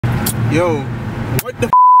Yo, what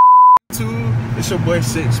the It's your boy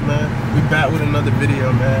 6, man. We back with another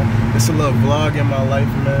video, man. It's a little vlog in my life,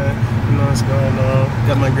 man. You know what's going on.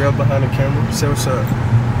 Got my girl behind the camera. Say what's up.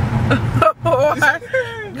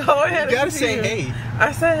 Go ahead. You gotta say hey.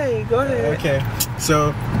 I say hey, go ahead. Okay.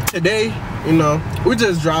 So today, you know, we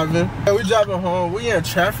just driving. We driving home. We in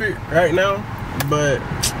traffic right now, but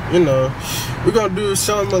you know, we're gonna do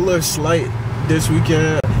something a little slight this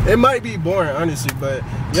weekend. It might be boring, honestly, but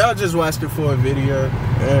y'all just watch the full video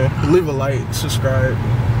and leave a like, subscribe.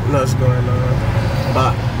 You know what's going on.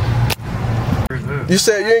 Bye. You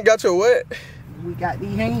said you ain't got your what? We got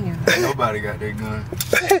these hands. Nobody got their gun.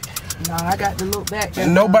 No, I got to look back.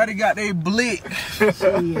 Nobody got their blick.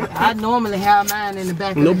 I normally have mine in the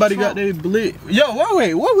back. Nobody got their blick. Yo,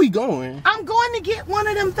 wait, where we going? I'm going to get one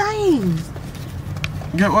of them things.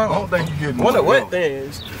 Get what? I don't think you get one of what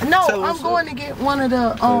things? No, I'm going to get one of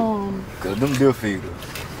the Cause them deal feeders.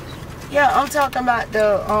 Yeah, I'm talking about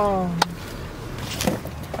the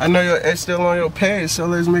I know your ex still on your page, so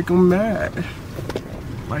let's make them mad.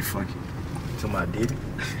 Like fuck it. Somebody did it.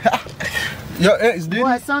 Your ex did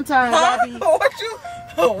Boy, it? sometimes I be What you?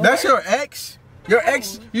 That's your ex? Your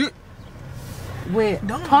ex? You? with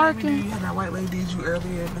Don't parking. you had that white lady did you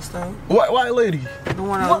earlier in the stuff? What white lady? The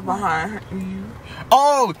one that was behind you.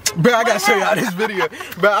 Oh, bro, I gotta show y'all this video.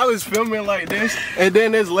 Bro, I was filming like this, and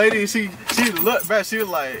then this lady, she looked back, she was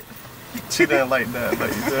like, she didn't like that,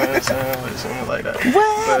 like, you know what I'm saying? Like, she didn't like that.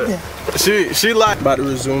 What? She like about to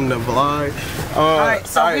resume the vlog. Alright,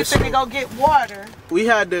 so we finna go get water. We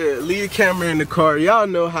had to leave camera in the car. Y'all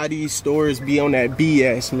know how these stores be on that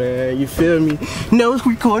BS, man. You feel me? No, it's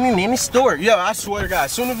recording in the store. Yo, I swear to God,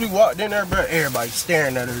 as soon as we walked in there, bro, everybody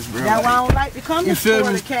staring at us, bro. That's why I don't like to come to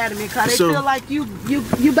Sport Academy, cause they feel like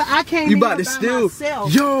I came you in about to steal.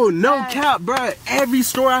 myself. Yo, no cap, bro. Every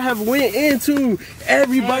store I have went into,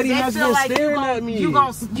 everybody has been staring at me. You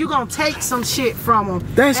gonna take some shit from them.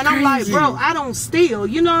 That's and I'm crazy. like, bro, I don't steal.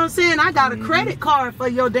 You know what I'm saying? I got a credit card for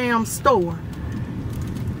your damn store.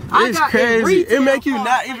 It's crazy. It make you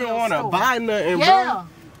not even want to buy nothing, bro. Yeah.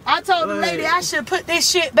 I told the lady I should put this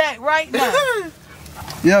shit back right now.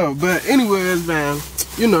 Yo, but anyways, man,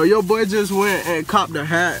 you know, your boy just went and copped a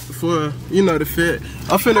hat for, you know, the fit.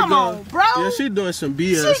 I'm finna Come on, bro. Yeah, she doing some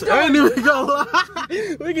BS. I ain't even gonna lie.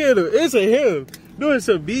 Look at him. It's a him doing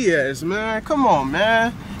some BS, man. Come on,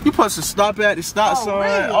 man. You supposed to stop at the stop sign,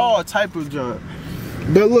 really? all type of junk.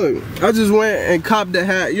 But look, I just went and copped the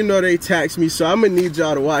hat. You know they taxed me, so I'm gonna need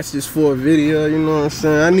y'all to watch this full video. You know what I'm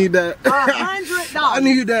saying? I need that. $100. I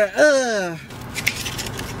need that.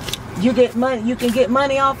 You get money. You can get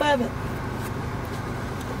money off of it.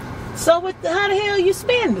 So how the hell you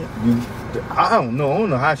spend it? I don't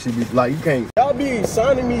know how she be like. You can't. Y'all be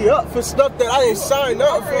signing me up for stuff that I ain't signed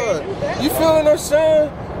up for. You feel what I'm saying?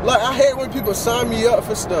 Like, I hate when people sign me up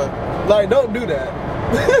for stuff. Like, don't do that.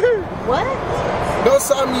 What? Don't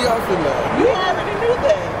sign me up for that. You already knew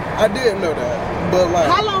that. I didn't know that. But like,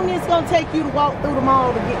 how long is it gonna take you to walk through the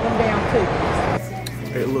mall to get them damn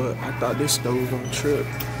cookies? hey, look, I thought this stove was gonna trip,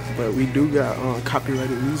 but we do got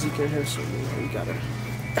copyrighted music in here, so you know, we gotta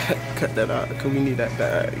cut that out because we need that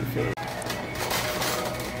bag. You feel me?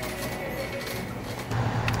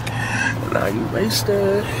 Now you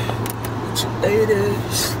wasted with your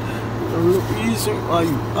ladies. No reason why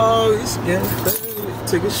you always get paid.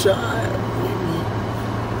 Take a shot.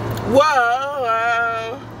 Wow,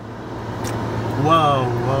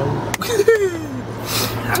 wow.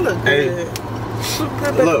 I look good.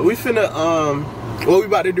 Hey, look, we finna what we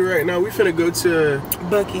about to do right now? We finna go to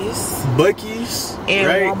Buc-ee's and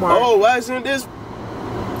right? Walmart. Oh, why isn't this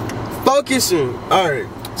focusing? All right,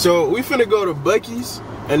 so we finna go to Buc-ee's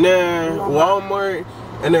and then Walmart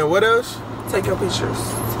and then what else? Take your pictures.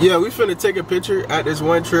 Yeah, we finna take a picture at this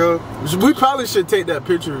one trail. We probably should take that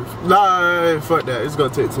picture. Nah, fuck that. It's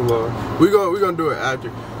gonna take too long. We gonna do it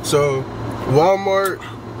after. So, Walmart,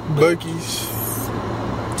 Buc-ee's.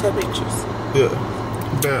 Take pictures. Yeah.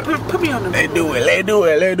 Put me on the Let's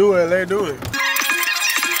do it.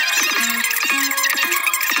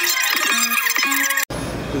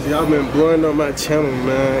 Cause y'all been blowing up my channel,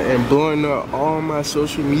 man, and blowing up all my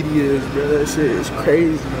social medias, bro. That shit is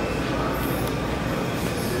crazy.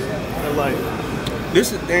 Like,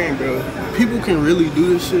 this is the thing, bro. People can really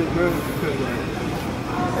do this shit, bro. Because, like,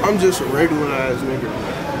 I'm just a regular ass nigga.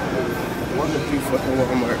 Walking through fucking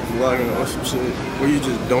Walmart, vlogging on some shit where you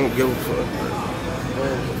just don't give a fuck, bro.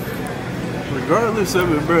 Regardless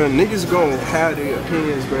of it, bro, niggas gonna have their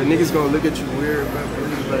opinions, bro. Niggas gonna look at you weird, bro.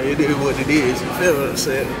 Like, it is what it is. You feel what I'm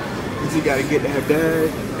saying? You just gotta get that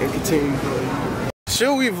bag and continue, bro.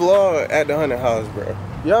 Should we vlog at the 100 house, bro?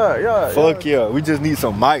 Yeah. Fuck yeah. We just need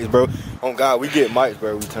some mics, bro. Oh God, we get mics,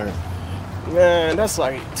 bro. We turn. Man, that's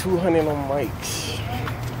like 200 on mics.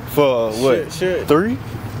 For what? Shit. 3?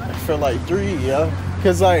 For like 3, yeah.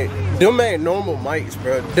 Cause like them ain't normal mics,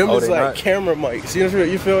 bro. Them is like not? camera mics.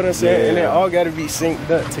 You feel what I'm saying? Yeah. And they all gotta be synced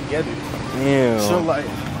up together. Yeah. So like,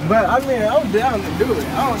 but I mean, I'm down to do it.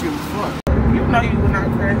 I don't give a fuck. You know you would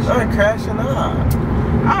not crash. I ain't crashing out.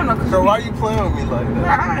 I don't know. So why you playing with me like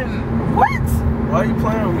that? What? Why you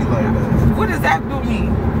playing with me like that? What does that do me?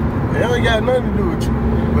 It ain't got nothing to do with you.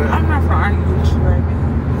 But I'm not for arguing with you right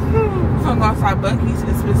now. So I'm going outside Buc-ee's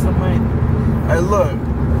and spend some money. hey, look.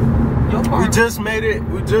 Your car. We just made it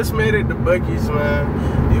to Buc-ee's,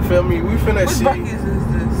 man. You feel me? We finna Which see. Buc-ee's is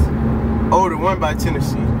this? Oh, the one by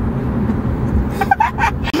Tennessee.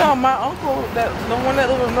 No, my uncle, the one that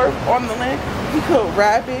lives on the land, he cooked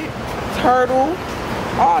rabbit, turtle,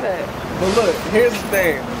 all that. But look, here's the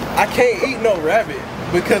thing. I can't eat no rabbit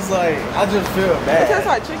because like I just feel bad. It tastes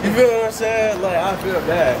like chicken. You feel what I'm saying? Like I feel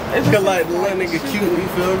bad. It Cause just like the tastes little like nigga chicken. cute. You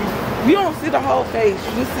feel me? You don't see the whole face.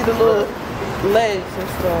 You just see the little legs and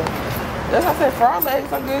stuff. That's why I said frog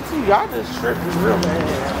legs are good too. Y'all just tripping real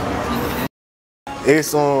bad.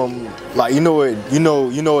 It's like you know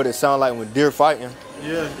what it sounds like when deer fighting?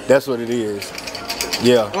 Yeah. That's what it is.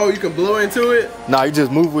 Yeah. Oh, you can blow into it? Nah, you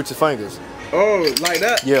just move with your fingers. Oh, like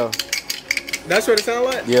that? Yeah. That's what it sounds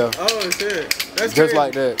like? Yeah. Oh shit. That's Just crazy.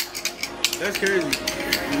 like that. That's crazy.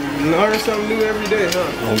 Learn something new every day,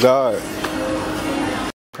 huh? Oh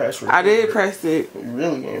God. Press I did press it. You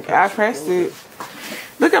really ain't I pressed it.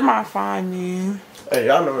 Look at my fine man. Hey,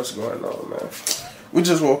 y'all know what's going on, man. We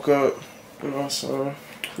just woke up. You know what I'm saying?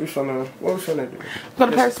 What we finna do? Go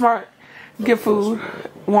to PetSmart, get food,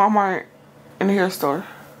 Walmart, and the hair store.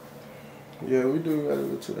 Yeah, we do gotta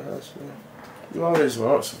go to the house, man. You always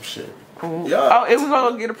want some shit. Oh, Yeah. and we're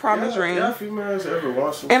gonna get a promise ring. Y'all females ever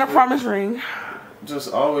want some And a shit? promise ring.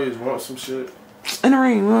 Just always want some shit. And a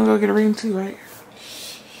ring. We're gonna go get a ring too, right?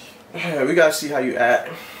 Yeah, we gotta see how you act.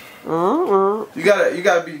 Uh-huh. You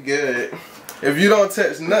gotta be good. If you don't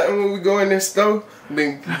touch nothing when we go in this store,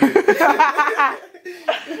 then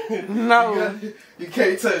No. you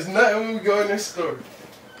can't touch nothing when we go in this store.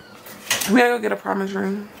 We gotta go get a promise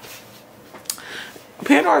ring.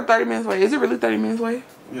 Pandora 30 minutes away. Is it really 30 minutes away?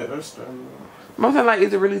 Yeah, that's 30 minutes. I'm saying, like,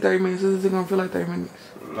 is it really 30 minutes? Is it gonna feel like 30 minutes?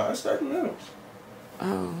 Nah, it's 30 minutes.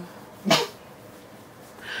 Oh.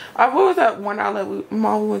 What was that one outlet we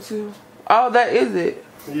went to? Oh, that is it.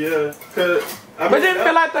 Yeah, cause But it didn't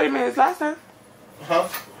feel like 30 minutes last time. Huh?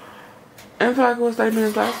 It didn't feel like it was 30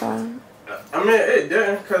 minutes last time. I mean, it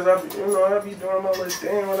didn't, cause I be doing my little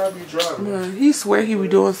thing when I be driving. Yeah, he swear he be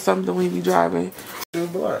doing something when he be driving.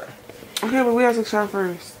 It's black. Okay, but we gotta take a shower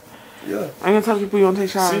first. Yeah. I'm gonna tell people you don't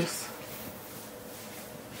take showers.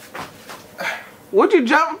 What you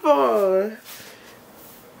jump for?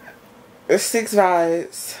 It's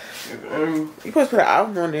 6VIB3Z. You supposed to put an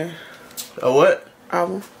album on there. A what?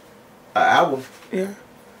 Album. An album. Yeah.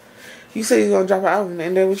 You said you was gonna drop an album,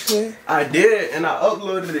 and then what you said? I did, and I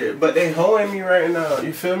uploaded it, but they holding me right now.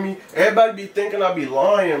 You feel me? Everybody be thinking I be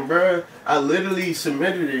lying, bruh. I literally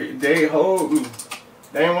submitted it. They hold me.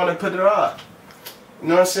 They ain't want to put it out. You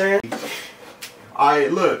know what I'm saying?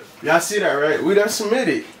 Alright, look. Y'all see that, right? We done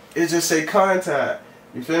submitted. It just say contact.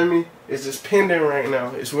 You feel me? It's just pending right now.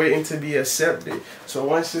 It's waiting to be accepted. So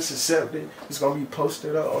once it's accepted, it's going to be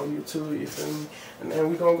posted up on YouTube. You feel me? And then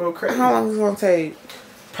we going to go crazy. How long is it gonna take?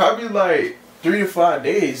 Probably like 3 to 5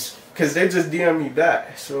 days. Because they just DM me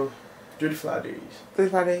back. So 3 to 5 days. 3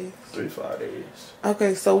 to 5 days. 3 to 5 days.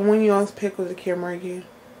 Okay, so when you on pick with the camera again?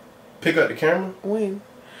 Pick up the camera? When?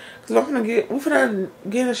 Cause we're finna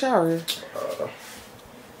get in the shower.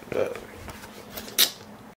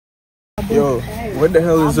 Yo, what the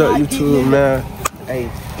hell is up, YouTube, man? Hey,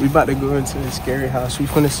 we about to go into the scary house. We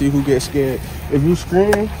finna see who gets scared. If you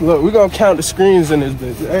scream, look, we gonna count the screams in this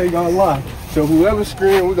bitch. I ain't gonna lie. So whoever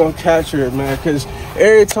scream, we gonna capture it, man. Cause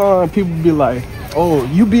every time people be like, oh,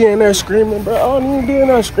 you be in there screaming, bro. I don't even be in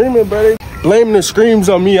there screaming, bro. They blaming the screams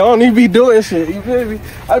on me. I don't even be doing shit. You feel me?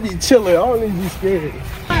 I be chilling. I don't even be scared.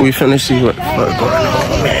 We finna see what going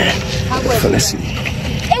on, man. We finna see.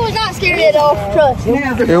 It was not scary at all, trust.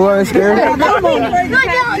 It wasn't scary? The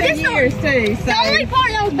only part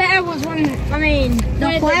that was bad was when,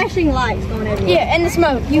 the flashing lights going everywhere. Yeah, and the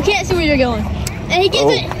smoke. You can't see where you're going. And he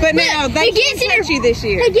gets it. But now they can't touch you this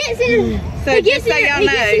year. He gets in. So just so y'all He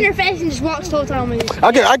gets in know. your face and just walks the whole time.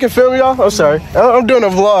 I can film y'all. I'm sorry. I'm doing a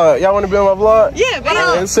vlog. Y'all want to be on my vlog? Yeah,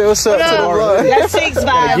 but Say what's up to the vlog. that's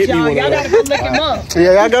 6VIB3Z, y'all. Y'all gotta go look him up.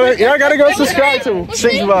 Yeah, y'all gotta go subscribe to him.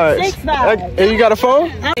 6VIB3Z. 6VIB3Z. And you got a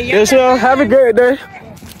phone? Yes, y'all. Have a great day.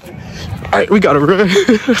 Alright, we gotta run.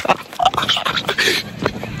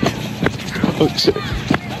 Oh shit.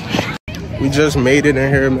 We just made it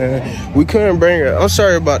in here, man. We couldn't bring it. I'm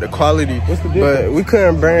sorry about the quality, but we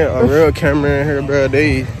couldn't bring a real camera in here, bro.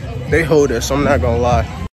 They hold us, I'm not gonna lie.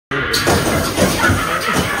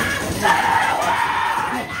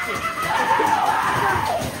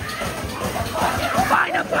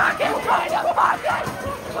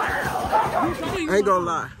 I ain't gonna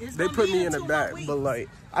lie, they put me in the back, but like,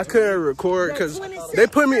 I couldn't record because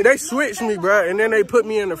they switched me, bro, and then they put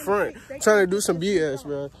me in the front trying to do some BS,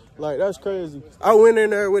 bro. Like, that's crazy. I went in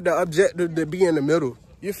there with the objective to be in the middle.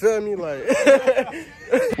 You feel me? Like,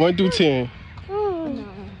 1 through 10.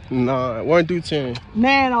 Nah, 1 through 10.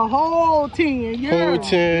 Man, a whole 10, yeah. Whole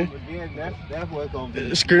 10. That's what's gonna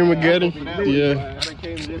be. Screamageddon. Yeah.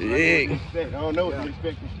 I don't know what to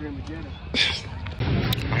expect from Screamageddon.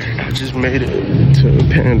 I just made it to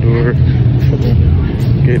Pandora for the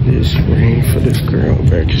get this ring for this girl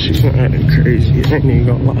back because she's not acting crazy. I ain't even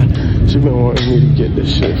gonna lie. She's been wanting me to get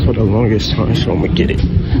this shit for the longest time, so I'm gonna get it.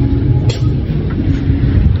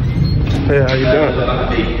 Hey, how you doing?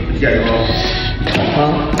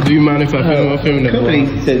 Huh? Do you mind if I film the company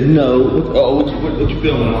vlog? said no. Oh, what you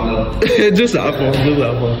filming on? Just iPhone,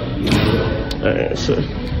 Alright, so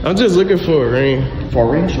I'm just looking for a ring. For a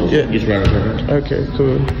ring? Sure. Yeah. Just right over. Okay,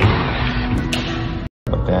 cool.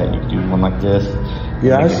 Like that, you can do one like this.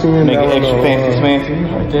 Yeah, I seen make that it extra one fancy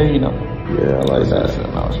right there, you know. Yeah, I like that.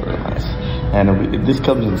 That was really nice. And this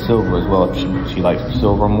comes in silver as well. If she likes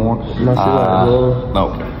silver more. No, she like gold.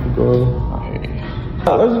 Okay. Gold.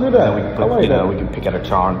 Let's do that. We can put, I like that. We can pick out a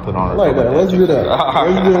charm and put on her. I like that. Let's do that.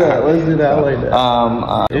 Let's do that. Let's do that. I like that.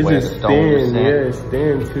 It's just thin. Yeah, it's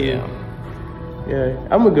thin too. Yeah. Yeah,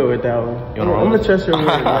 I'm gonna go with that one. I'm gonna trust your word,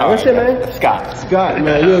 man. What's your name? Scott. Scott,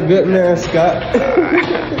 man. You're a good man, Scott.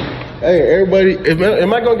 Hey, everybody,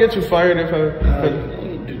 am I gonna get you fired if I...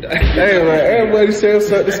 Hey, man, everybody say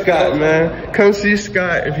what's up to Scott, man. Come see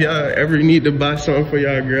Scott if y'all ever need to buy something for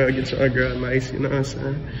y'all girl. Get y'all girl nice, you know what I'm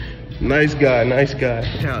saying? Nice guy, nice guy.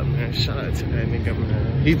 Yeah, man, shout out to that nigga,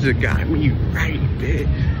 man. He just got me right, bitch.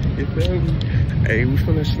 You feel me? Hey, we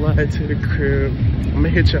finna slide to the crib. I'm gonna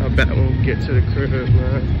hit y'all back when we get to the crib,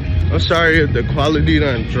 man. I'm sorry if the quality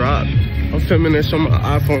done dropped. I'm filming this on my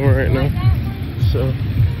iPhone right now. So,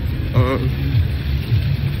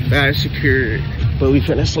 bad security, but we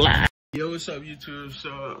finna slide. Yo, what's up, YouTube? So,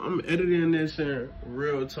 I'm editing this in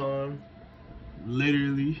real time.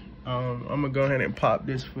 Literally. I'm gonna go ahead and pop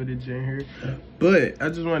this footage in here. But, I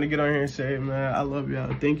just wanted to get on here and say, man, I love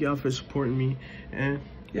y'all. Thank y'all for supporting me. And,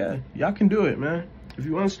 yeah, y'all can do it, man. If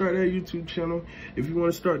you want to start that YouTube channel, if you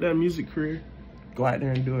want to start that music career, go out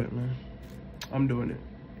there and do it, man. I'm doing it.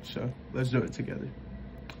 So, let's do it together.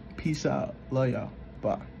 Peace out. Love y'all.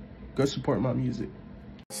 Bye. Go support my music.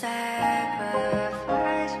 If I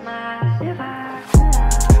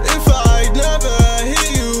never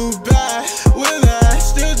hit you back, will I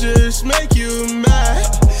still just make you mad?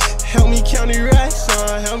 Help me count the racks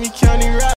on, help me count the racks.